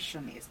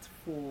educationist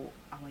for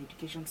our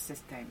education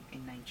system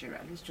in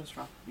Nigeria? Let's just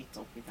wrap it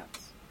up with that.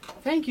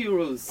 Thank you,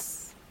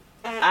 Rose.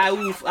 I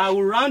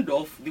will round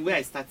off the way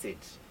I started.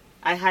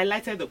 I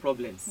highlighted the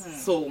problems.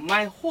 So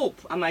my hope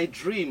and my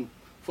dream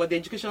for the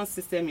education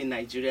system in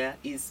Nigeria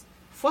is,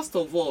 first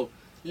of all,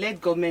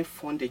 let government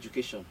fund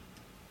education.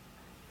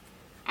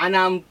 And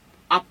I'm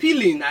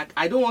appealing,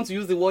 I don't want to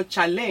use the word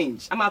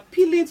challenge, I'm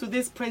appealing to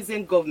this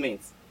present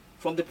government,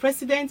 from the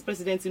President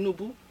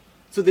Tinubu,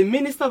 to the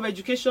Minister of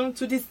Education,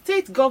 to the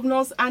state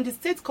governors and the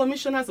state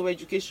commissioners of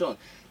education.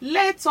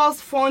 Let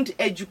us fund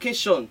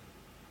education.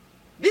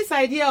 This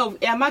idea of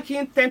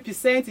earmarking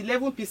 10%,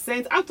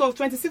 11% out of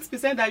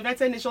 26% that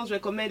United Nations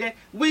recommended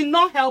will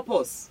not help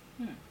us.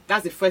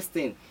 That's the first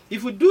thing.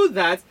 If we do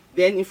that,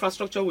 then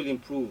infrastructure will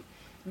improve.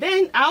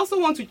 Then I also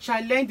want to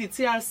challenge the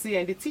TRC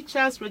and the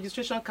Teachers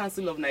Registration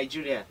Council of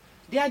Nigeria.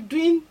 They are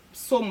doing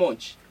so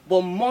much,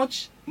 but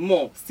much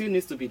more still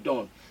needs to be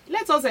done.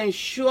 Let us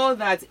ensure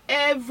that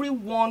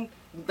everyone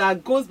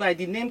that goes by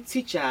the name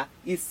teacher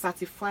is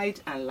certified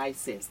and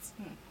licensed.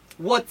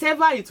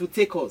 Whatever it will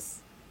take us.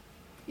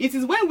 It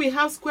is when we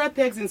have square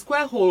pegs in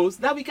square holes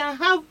that we can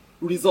have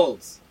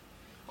results.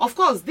 Of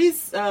course,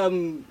 these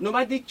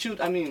nomadic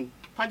children,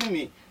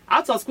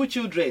 out of school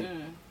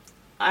children,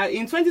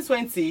 in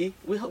 2020,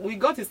 we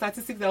got a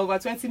statistic that over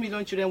 20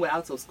 million children were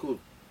out of school.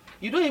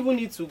 You don't even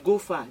need to go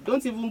far.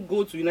 Don't even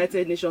go to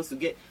United Nations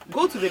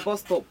go to the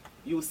bus stop,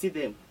 you will see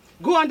them.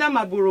 Go under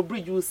Maburo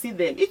Bridge, you will see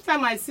them. Each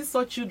time I see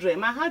such children,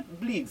 my heart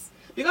bleeds.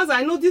 Because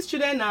I know these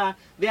children are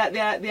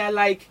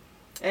like,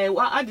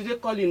 how do they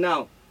call it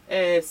now?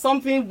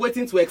 Something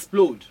waiting to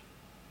explode.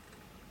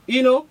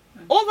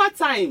 Over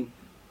time,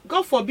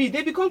 God forbid,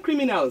 they become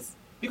criminals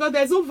because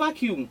there's no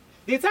vacuum.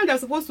 The time they're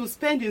supposed to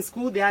spend in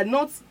school, they are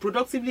not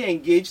productively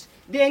engaged.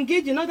 They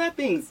engage in other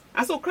things.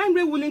 And so crime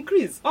rate will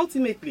increase,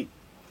 ultimately.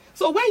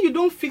 So when you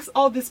don't fix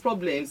all these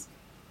problems,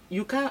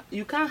 you can't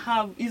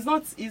have, it's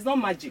not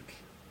magic.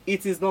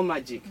 It is not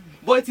magic.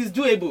 But it is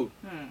doable.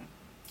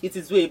 It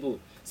is doable.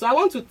 So I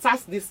want to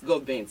task this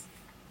government.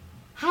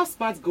 Have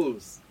smart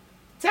goals.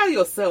 Tell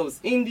yourselves,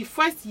 in the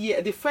first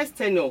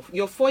tenure,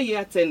 your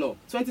 4-year tenure,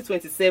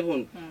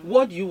 2027,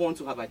 what do you want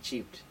to have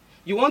achieved?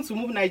 You want to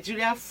move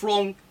Nigeria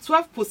from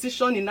 12th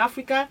position in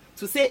Africa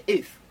to, say,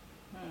 8th.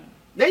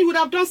 Then you would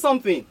have done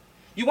something.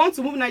 You want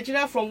to move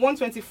Nigeria from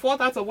 124th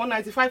out of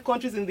 195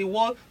 countries in the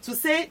world to,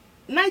 say,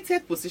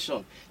 90th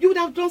position. You would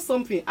have done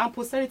something, and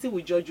posterity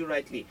will judge you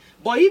rightly.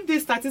 But if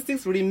these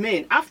statistics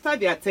remain after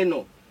their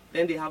tenure,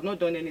 then they have not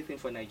done anything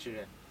for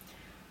Nigeria.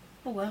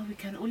 Oh, well, we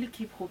can only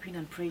keep hoping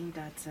and praying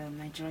that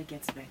Nigeria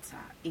gets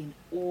better in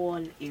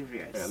all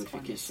areas,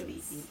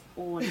 honestly, in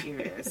all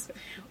areas.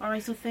 All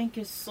right, so thank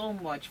you so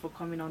much for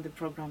coming on the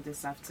program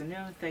this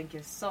afternoon. Thank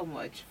you so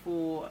much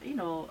for,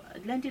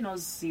 lending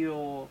us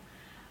your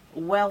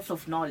wealth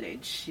of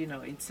knowledge,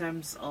 in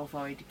terms of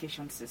our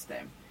education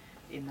system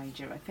in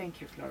Nigeria. Thank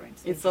you,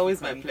 Florence. It's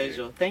always my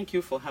pleasure. Thank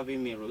you for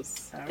having me,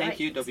 Rose. All Thank right.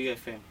 you,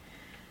 WFM.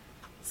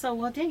 So,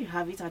 well, there you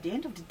have it. At the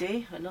end of the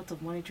day, a lot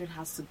of monitoring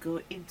has to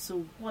go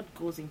into what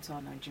goes into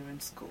our Nigerian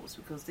schools,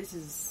 because this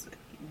is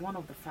one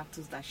of the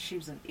factors that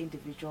shapes an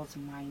individual's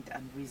mind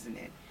and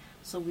reasoning.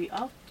 So we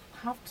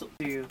have to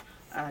do,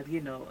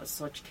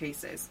 such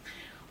cases.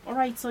 All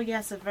right, so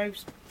yes, a very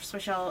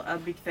special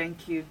big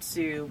thank you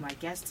to my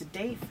guest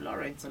today,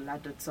 Florence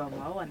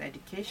Oladotomo, an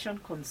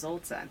education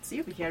consultant.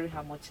 You'll be hearing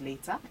how much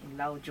later in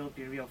Laojo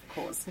Biri, of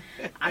course.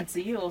 And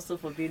to you also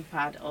for being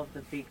part of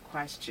the big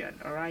question.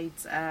 All right,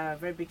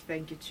 very big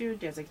thank you to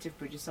the executive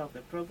producer of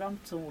the program,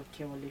 Tomo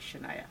Kewole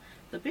Shonaya.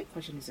 The Big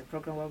Question is a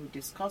program where we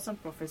discuss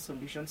and provide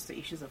solutions to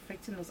issues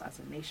affecting us as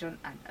a nation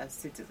and as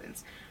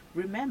citizens.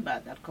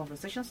 Remember that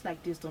conversations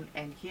like this don't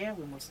end here.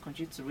 We must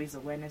continue to raise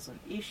awareness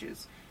on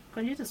issues,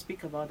 continue to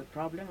speak about the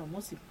problem, and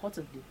most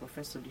importantly,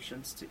 provide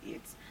solutions to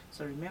it.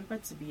 So remember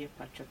to be a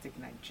patriotic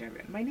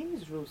Nigerian. My name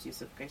is Rose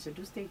Yusuf, guys, so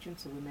do stay tuned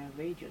to Women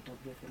Radio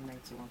WFM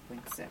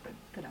 91.7.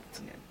 Good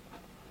afternoon.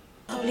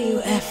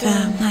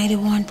 WFM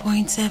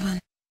 91.7.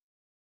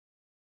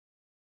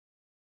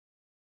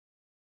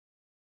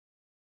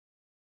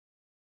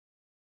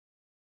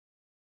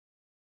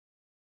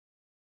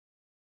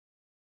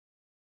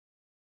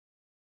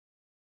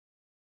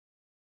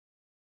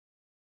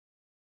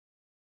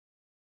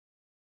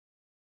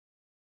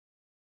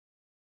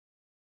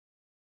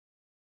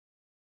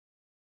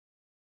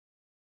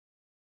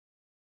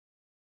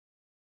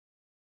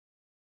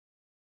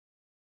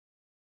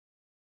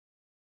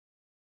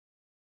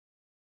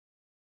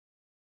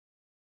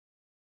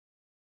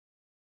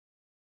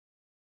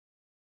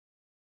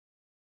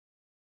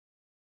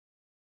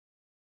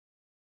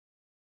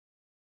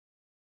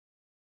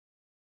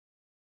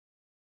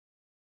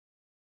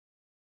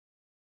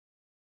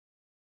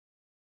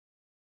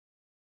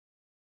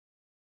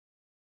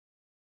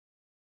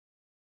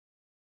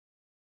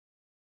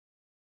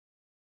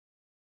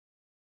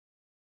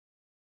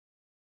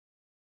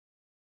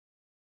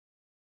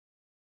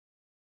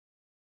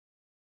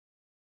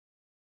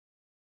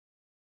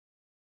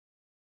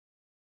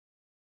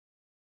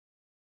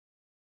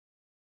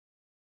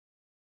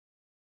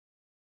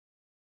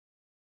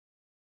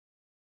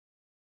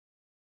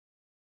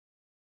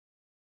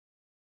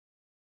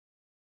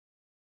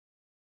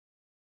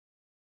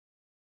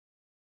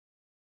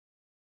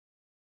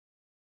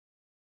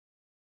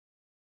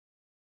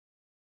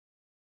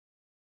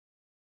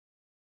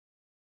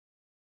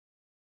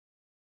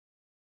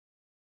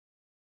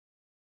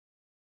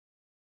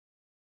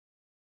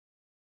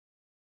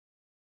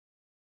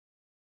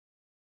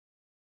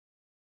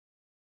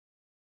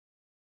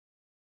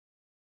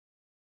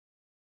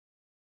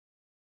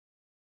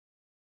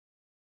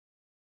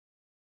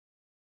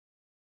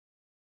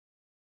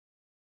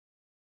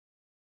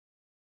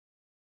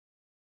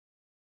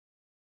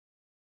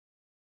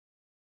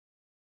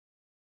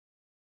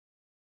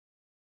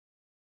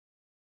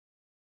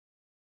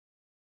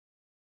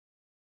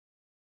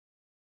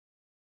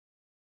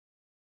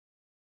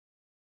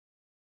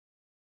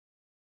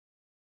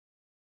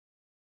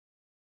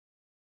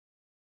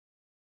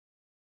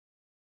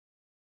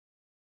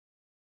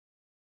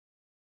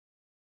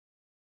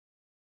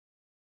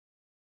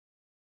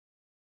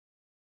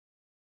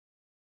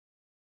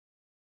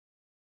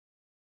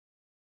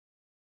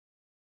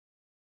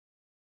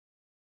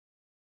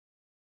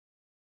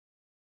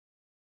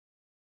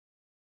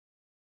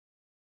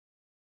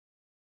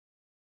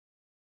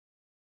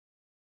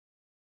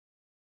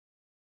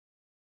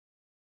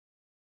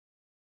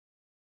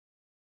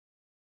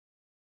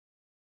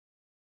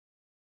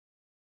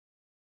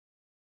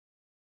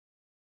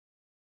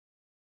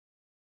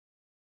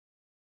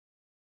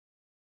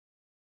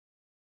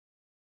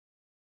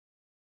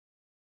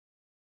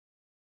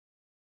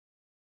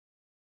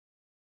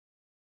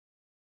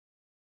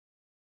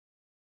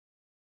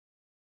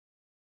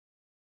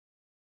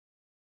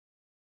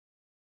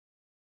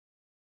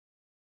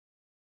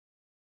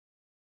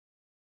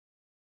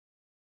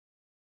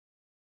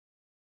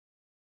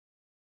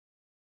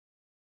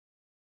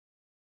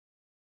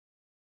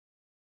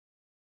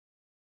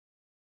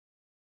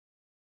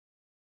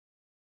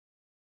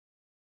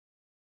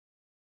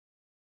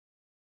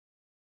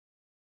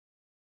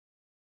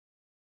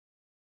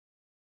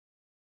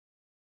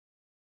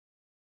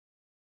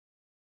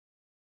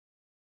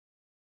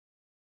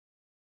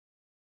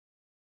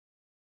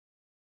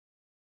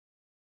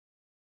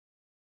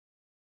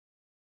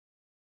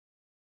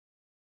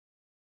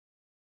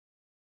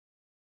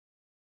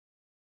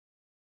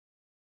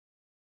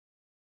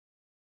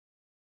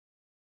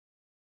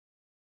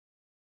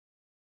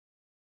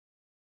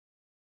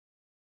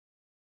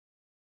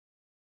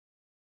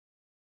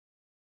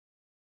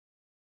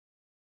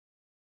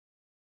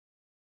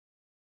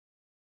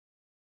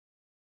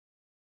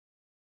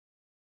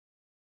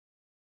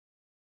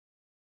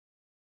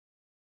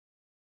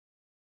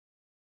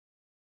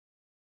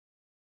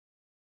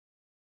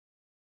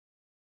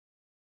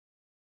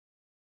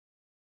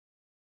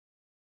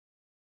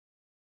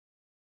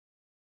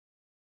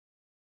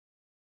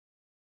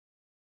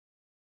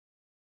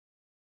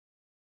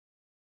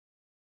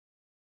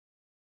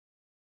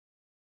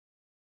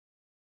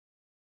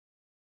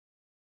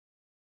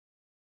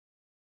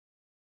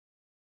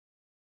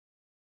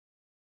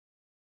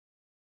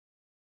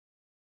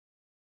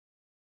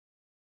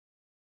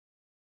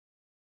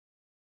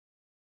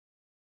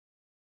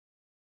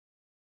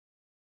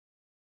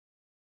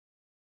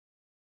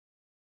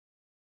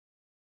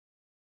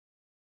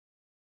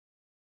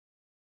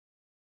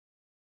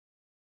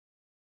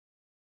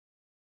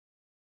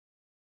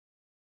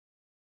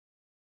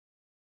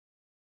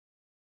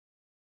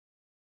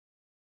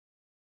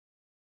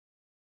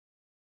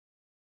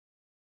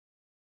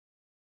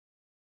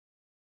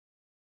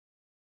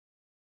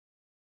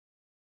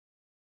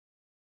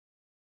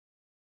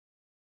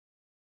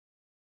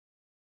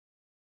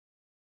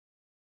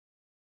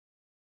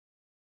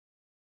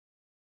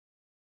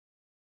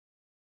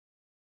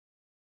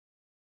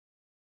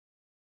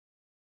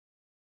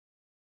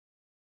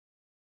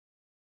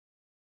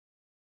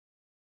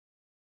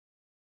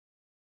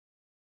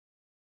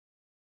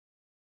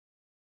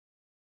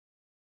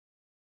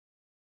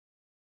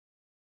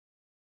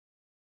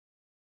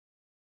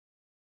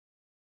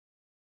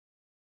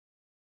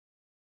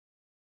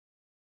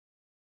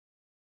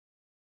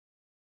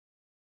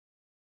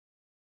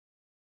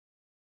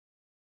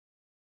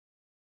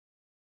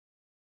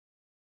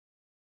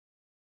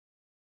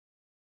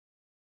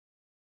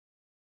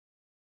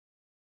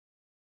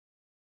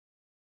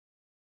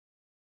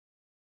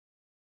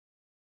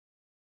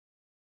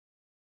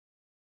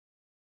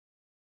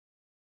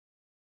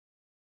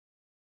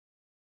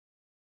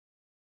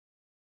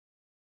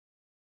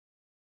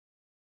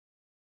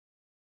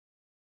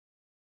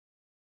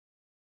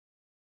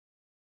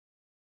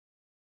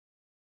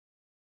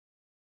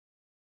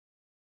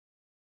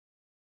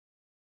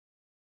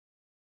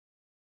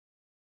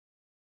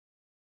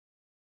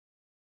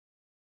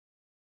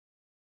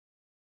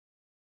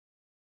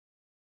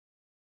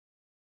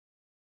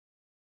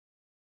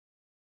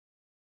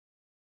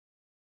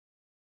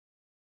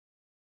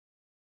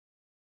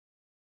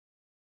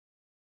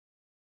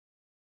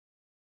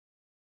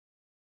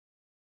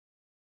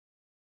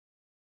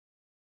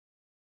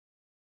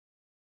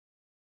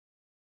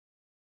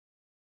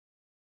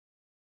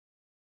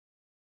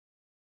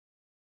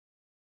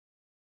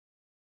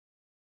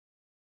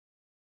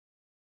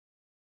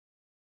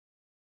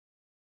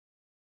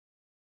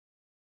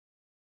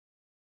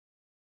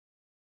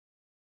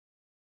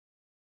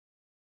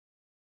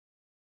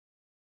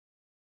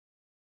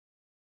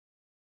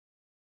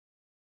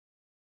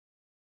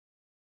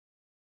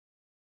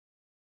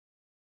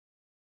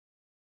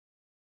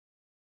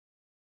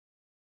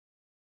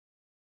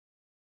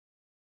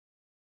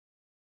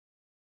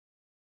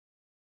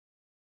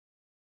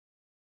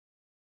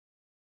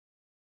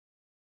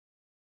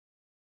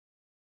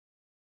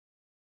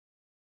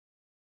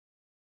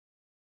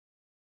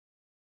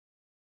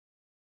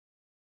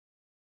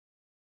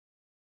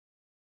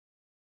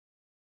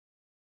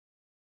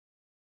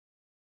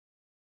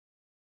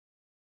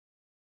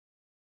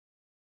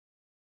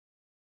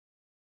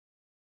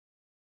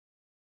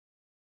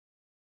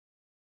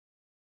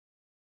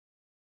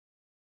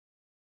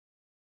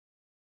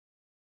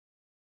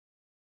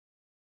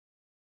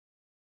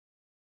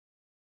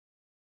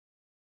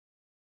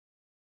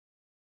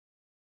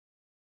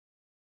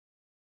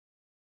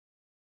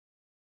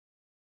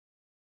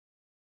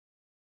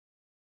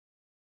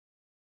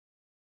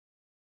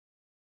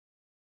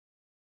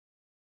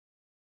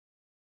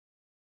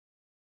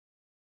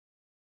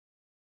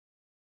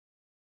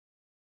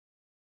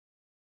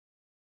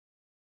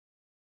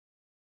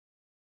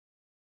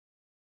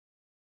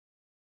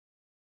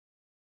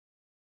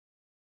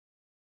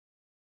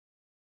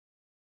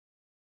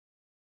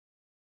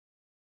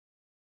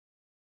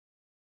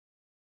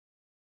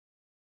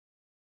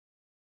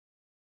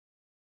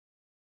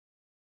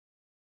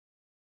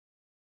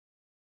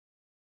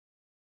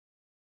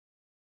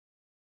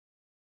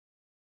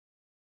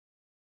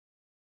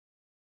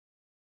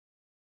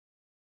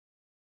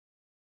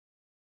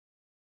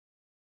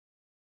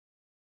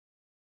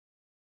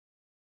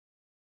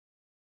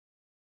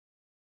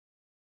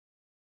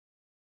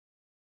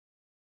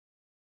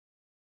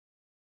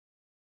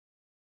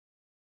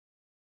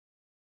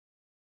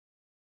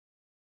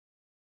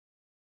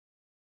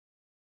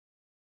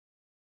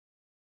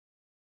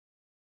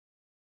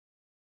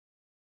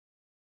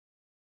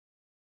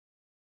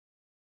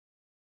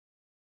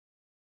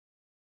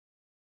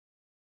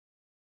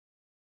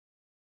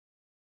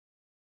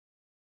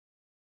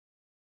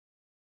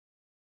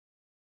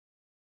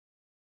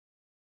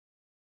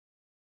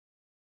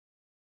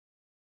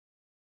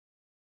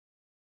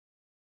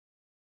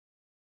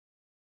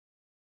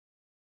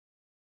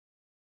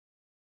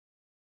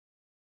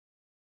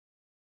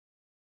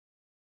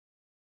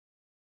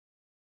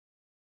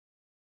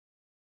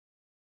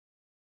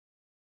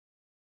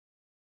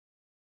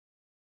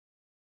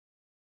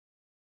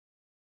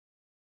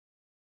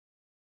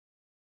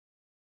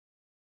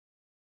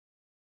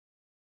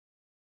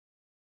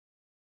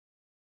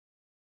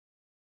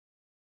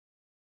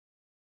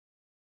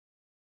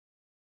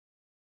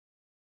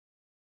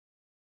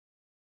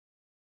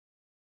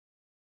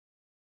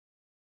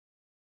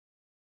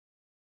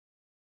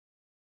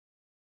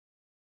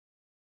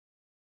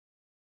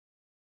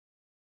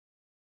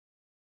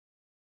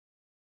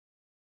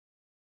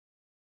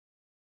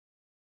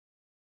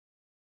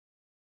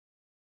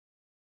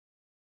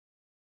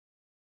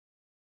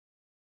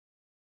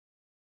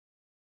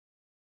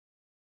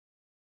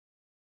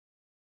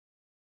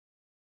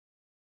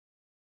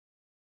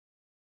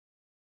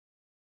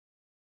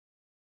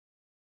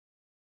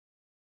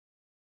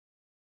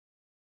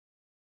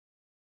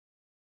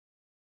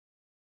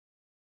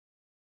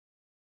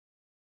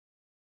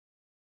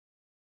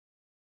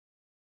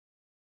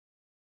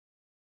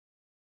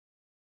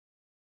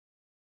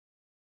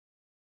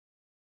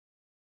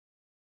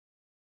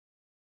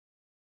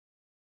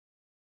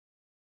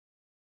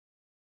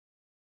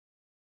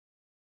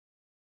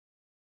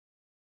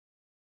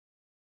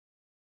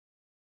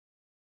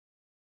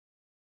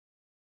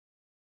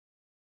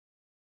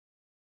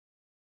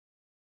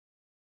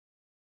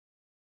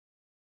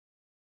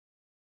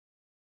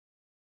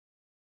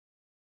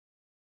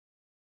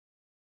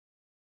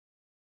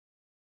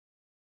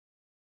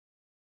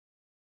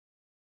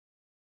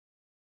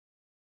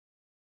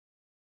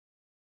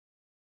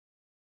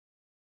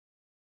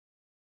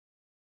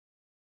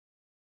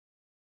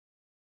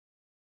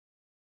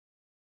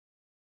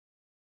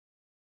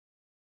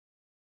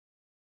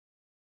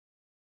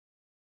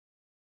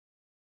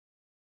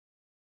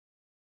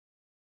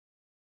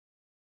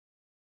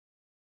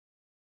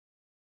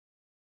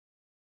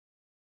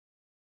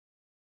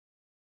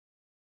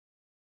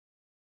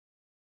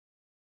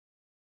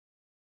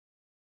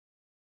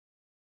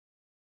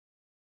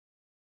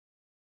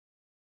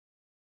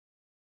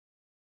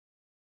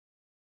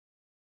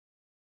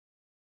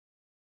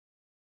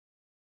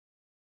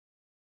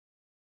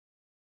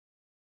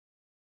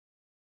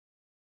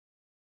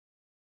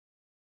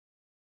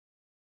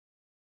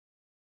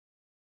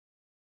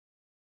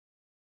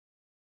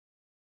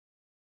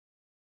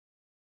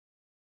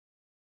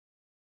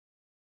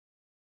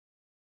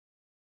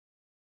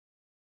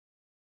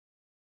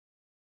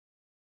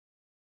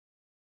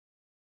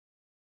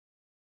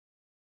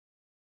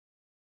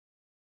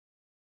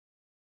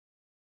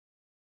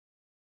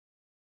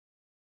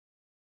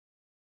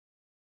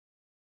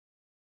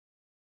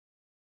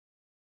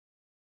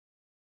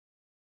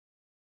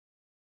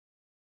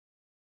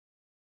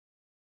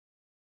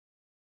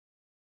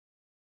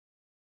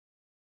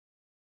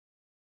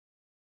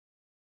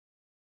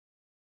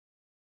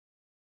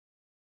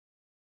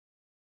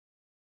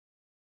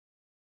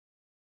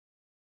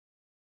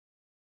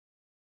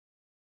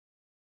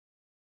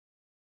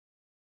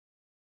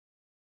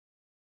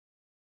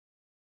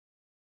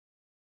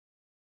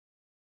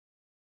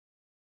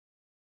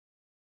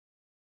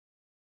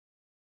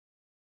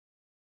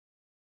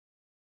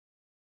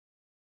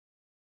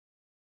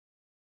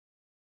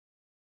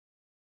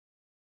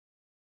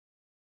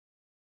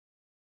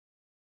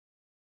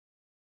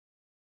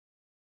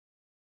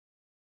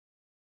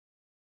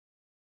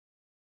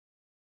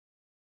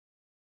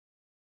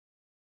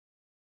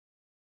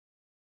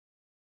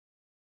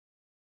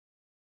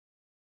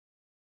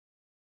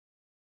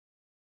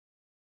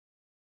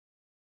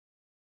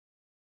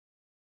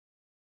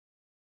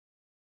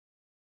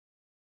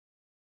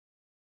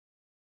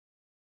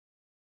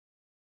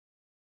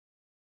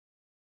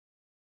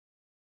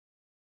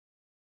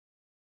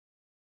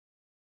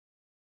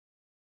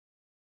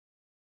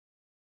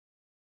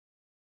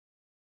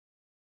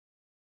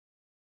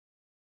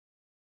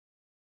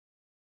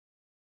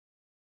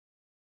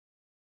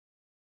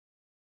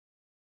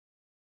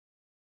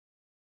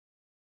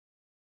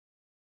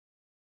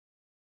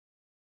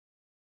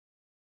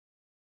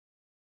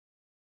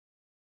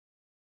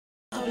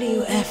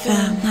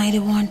 WFM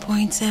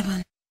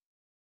 91.7.